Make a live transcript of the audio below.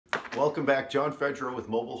Welcome back, John Fedro with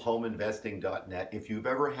mobilehomeinvesting.net. If you've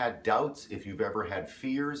ever had doubts, if you've ever had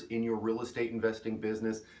fears in your real estate investing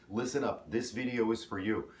business, listen up. This video is for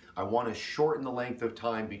you. I want to shorten the length of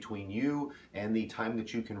time between you and the time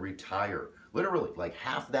that you can retire. Literally, like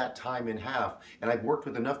half that time in half. And I've worked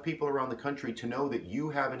with enough people around the country to know that you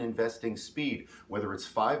have an investing speed, whether it's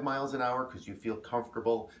 5 miles an hour because you feel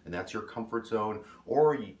comfortable and that's your comfort zone,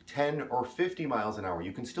 or 10 or 50 miles an hour.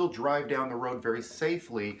 You can still drive down the road very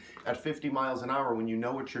safely at 50 miles an hour when you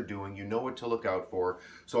know what you're doing, you know what to look out for.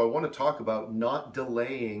 So I want to talk about not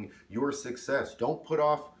delaying your success. Don't put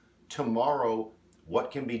off tomorrow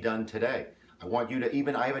what can be done today. I want you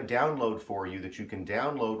to I have a download for you that you can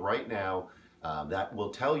download right now that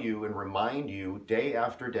will tell you and remind you day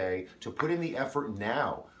after day to put in the effort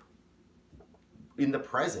now, in the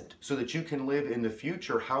present, so that you can live in the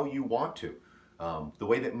future how you want to. The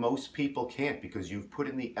way that most people can't, because you've put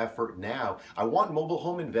in the effort now. I want mobile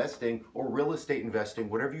home investing or real estate investing,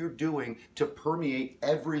 whatever you're doing, to permeate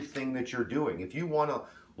everything that you're doing. If you want to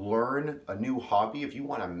learn a new hobby, if you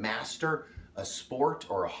want to master a sport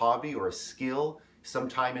or a hobby or a skill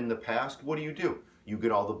sometime in the past, what do? You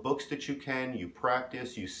get all the books that you can, you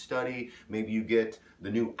practice, you study, maybe you get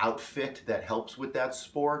the new outfit that helps with that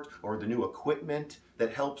sport or the new equipment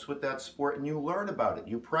that helps with that sport, and you learn about it,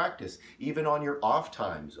 you practice. Even on your off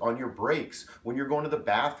times, on your breaks, when you're going to the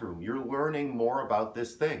bathroom, you're learning more about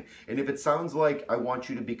this thing. And if it sounds like I want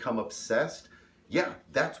you to become obsessed, yeah,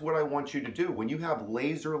 that's what I want you to do. When you have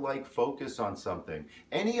laser-like focus on something,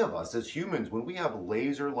 any of us as humans, when we have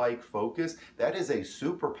laser-like focus, that is a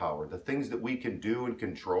superpower. The things that we can do and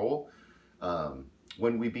control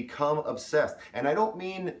when we become obsessed. And I don't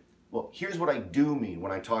mean, well, here's what I do mean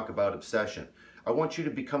when I talk about obsession. I want you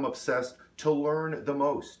to become obsessed to learn the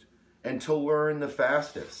most and to learn the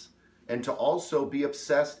fastest and to also be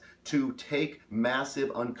obsessed to take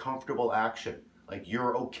massive, uncomfortable action. Like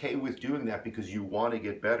you're okay with doing that because you want to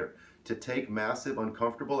get better. To take massive,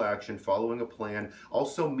 uncomfortable action, following a plan,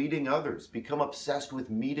 also meeting others. Become obsessed with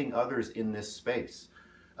meeting others in this space.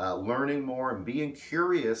 Learning more and being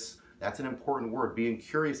curious, that's an important word, being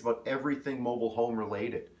curious about everything mobile home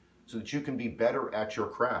related so that you can be better at your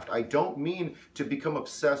craft. I don't mean to become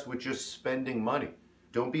obsessed with just spending money.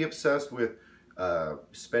 Don't be obsessed with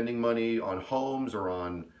spending money on homes or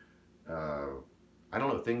on I don't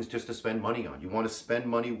know, things just to spend money on. You want to spend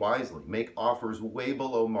money wisely, make offers way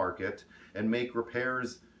below market, and make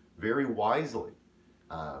repairs very wisely.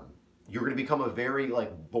 You're going to become a very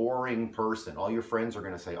boring person. All your friends are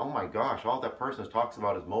going to say, oh my gosh, all that person talks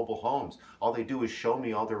about is mobile homes. All they do is show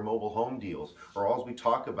me all their mobile home deals, or all we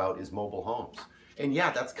talk about is mobile homes. And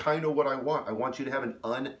yeah, that's kind of what I want. I want you to have an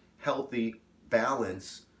unhealthy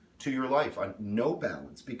balance to your life, no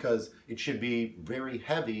balance, because it should be very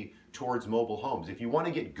heavy towards mobile homes. If you want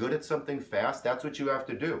to get good at something fast, that's what you have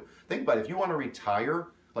to do. Think about it. If you want to retire,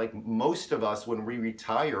 like most of us, when we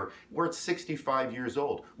retire, we're at 65 years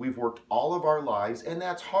old. We've worked all of our lives, and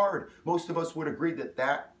that's hard. Most of us would agree that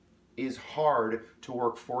that is hard to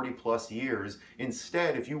work 40 plus years.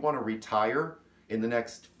 Instead, if you want to retire in the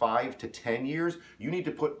next 5 to 10 years, you need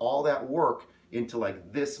to put all that work into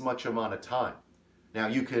like this much amount of time. Now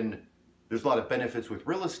there's a lot of benefits with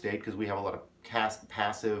real estate because we have a lot of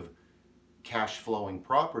passive cash flowing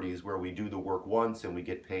properties where we do the work once and we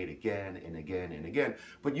get paid again and again and again.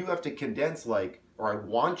 But you have to condense or I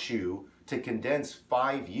want you to condense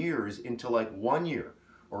 5 years into like 1 year,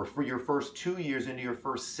 or for your first 2 years into your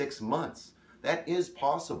first 6 months. That is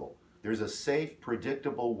possible. There's a safe,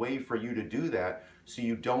 predictable way for you to do that so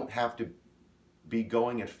you don't have to be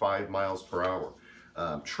going at 5 miles per hour.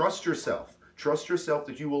 Trust yourself. Trust yourself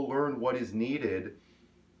that you will learn what is needed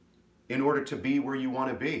in order to be where you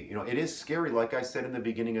want to be. You know, it is scary, like I said in the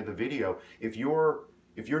beginning of the video. If you're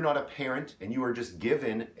not a parent and you are just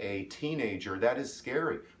given a teenager, that is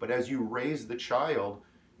scary. But as you raise the child,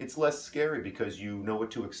 it's less scary because you know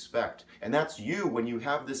what to expect. And that's you. When you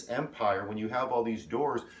have this empire, when you have all these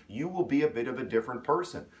doors, you will be a bit of a different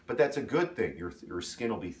person. But that's a good thing. Your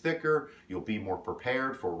skin will be thicker. You'll be more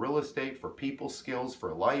prepared for real estate, for people skills,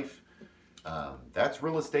 for life. That's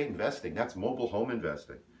real estate investing. That's mobile home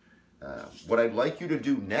investing. What I'd like you to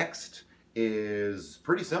do next is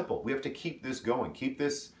pretty simple. We have to keep this going. Keep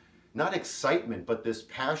this, not excitement, but this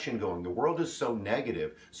passion going. The world is so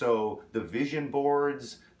negative. So the vision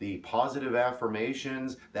boards, the positive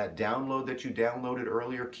affirmations, that download that you downloaded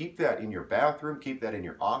earlier, keep that in your bathroom, keep that in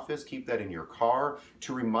your office, keep that in your car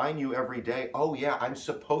to remind you every day, oh yeah, I'm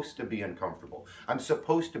supposed to be uncomfortable. I'm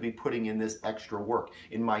supposed to be putting in this extra work.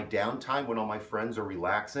 In my downtime when all my friends are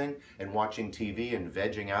relaxing and watching TV and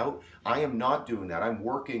vegging out, I am not doing that. I'm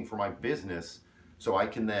working for my business so I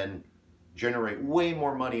can then generate way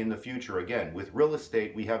more money in the future. Again, with real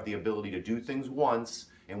estate, we have the ability to do things once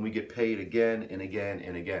and we get paid again and again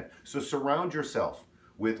and again. So surround yourself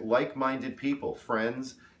with like-minded people,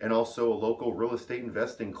 friends, and also local real estate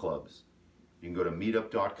investing clubs. You can go to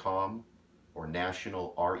meetup.com or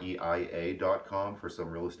nationalreia.com for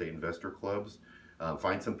some real estate investor clubs.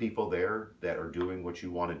 Find some people there that are doing what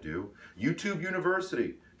you want to do. YouTube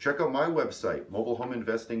University. Check out my website,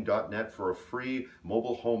 mobilehomeinvesting.net, for a free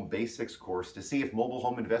mobile home basics course to see if mobile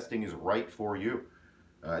home investing is right for you.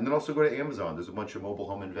 And then also go to Amazon. There's a bunch of mobile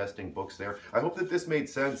home investing books there. I hope that this made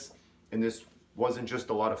sense and this wasn't just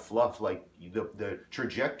a lot of fluff. Like the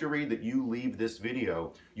trajectory that you leave this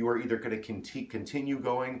video, you are either going to continue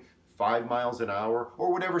going 5 miles an hour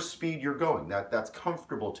or whatever speed you're going. That's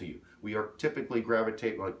comfortable to you. We are typically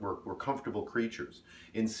gravitate, like we're comfortable creatures.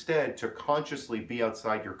 Instead, to consciously be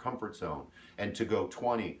outside your comfort zone and to go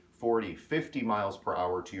 20, 40, 50 miles per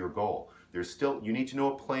hour to your goal. You need to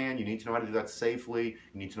know a plan, you need to know how to do that safely,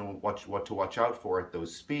 you need to know what to watch out for at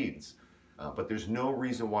those speeds. But there's no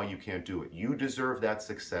reason why you can't do it. You deserve that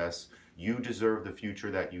success. You deserve the future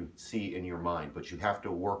that you see in your mind, but you have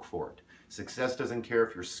to work for it. Success doesn't care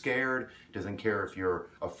if you're scared, doesn't care if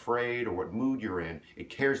you're afraid or what mood you're in. It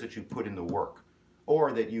cares that you put in the work,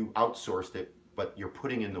 or that you outsourced it, but you're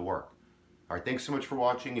putting in the work. All right, thanks so much for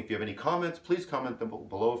watching. If you have any comments, please comment them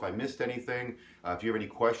below if I missed anything. If you have any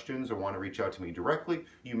questions or want to reach out to me directly,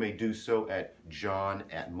 you may do so at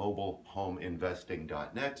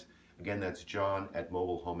john@mobilehomeinvesting.net. Again, that's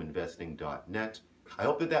john@mobilehomeinvesting.net. I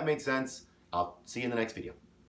hope that made sense. I'll see you in the next video.